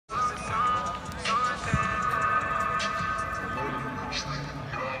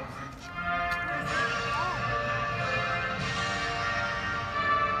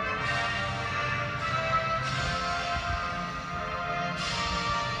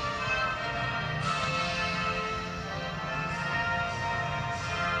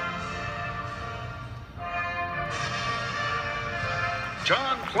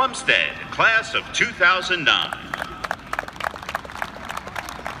John Plumstead, class of 2009.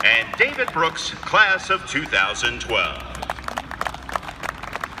 And David Brooks, class of 2012.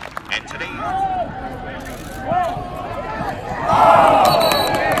 And today...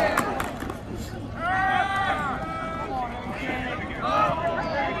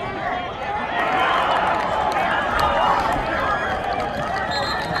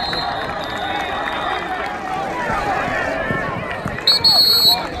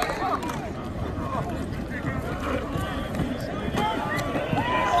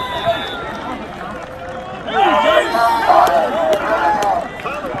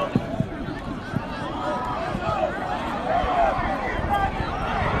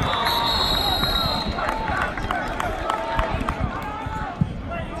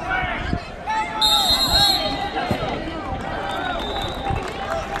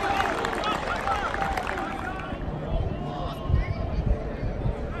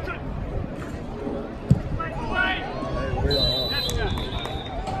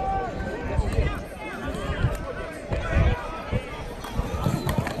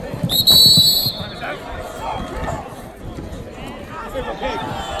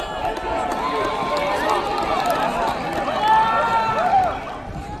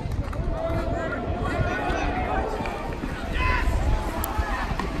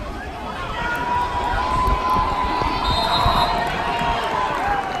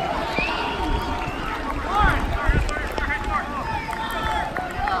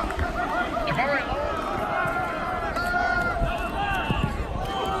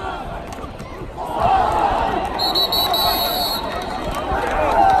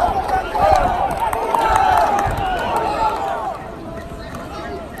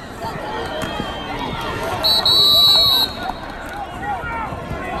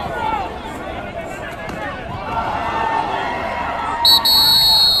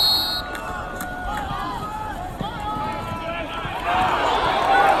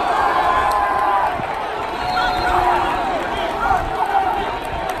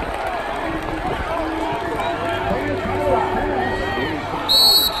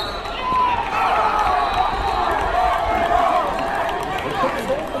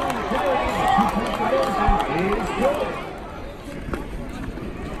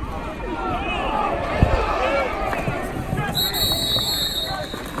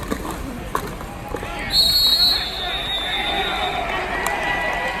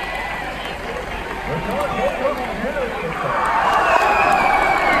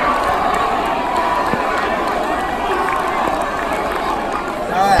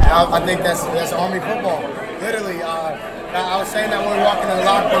 I think that's Army football. Literally, I was saying that when we walk into the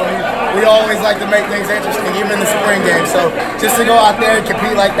locker room, we always like to make things interesting, even in the spring game. So just to go out there and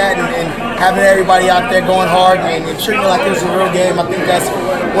compete like that and having everybody out there going hard and treating it like it was a real game, I think that's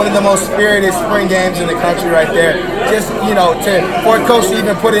one of the most spirited spring games in the country right there. Just, you know, for a coach to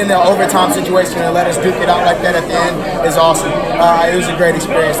even put it in an overtime situation and let us duke it out like that at the end is awesome. It was a great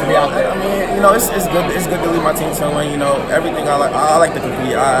experience to be out there. I mean, you know, it's good. It's good to lead my team to win. You know, everything I like to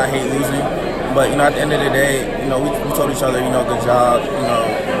compete. I hate losing, but you know, at the end of the day, you know, we told each other, you know, good job. You know,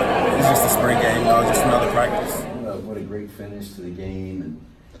 it's just a spring game. You know, just another practice. What a great finish to the game, and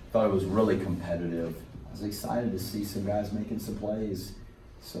thought it was really competitive. I was excited to see some guys making some plays,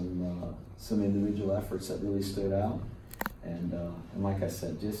 some individual efforts that really stood out, and like I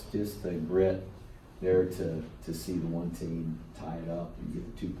said, just the grit there to see the one team tie it up and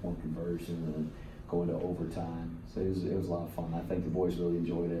get the 2-point conversion and then go into overtime. So it was a lot of fun. I think the boys really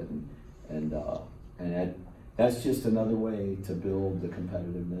enjoyed it, and that's just another way to build the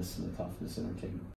competitiveness and the toughness in our team.